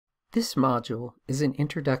This module is an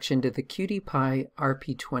introduction to the QT Py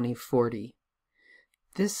RP2040.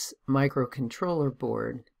 This microcontroller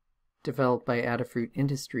board, developed by Adafruit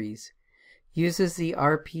Industries, uses the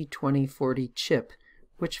RP2040 chip,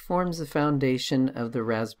 which forms the foundation of the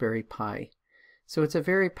Raspberry Pi. So it's a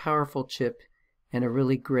very powerful chip and a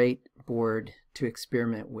really great board to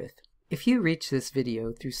experiment with. If you reach this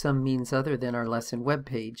video through some means other than our lesson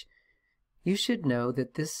webpage, you should know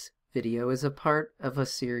that this video is a part of a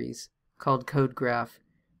series called Code Graph,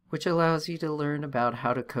 which allows you to learn about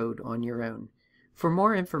how to code on your own. For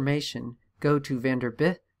more information, go to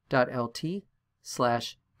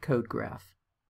vanderbilt.lt/codegraph.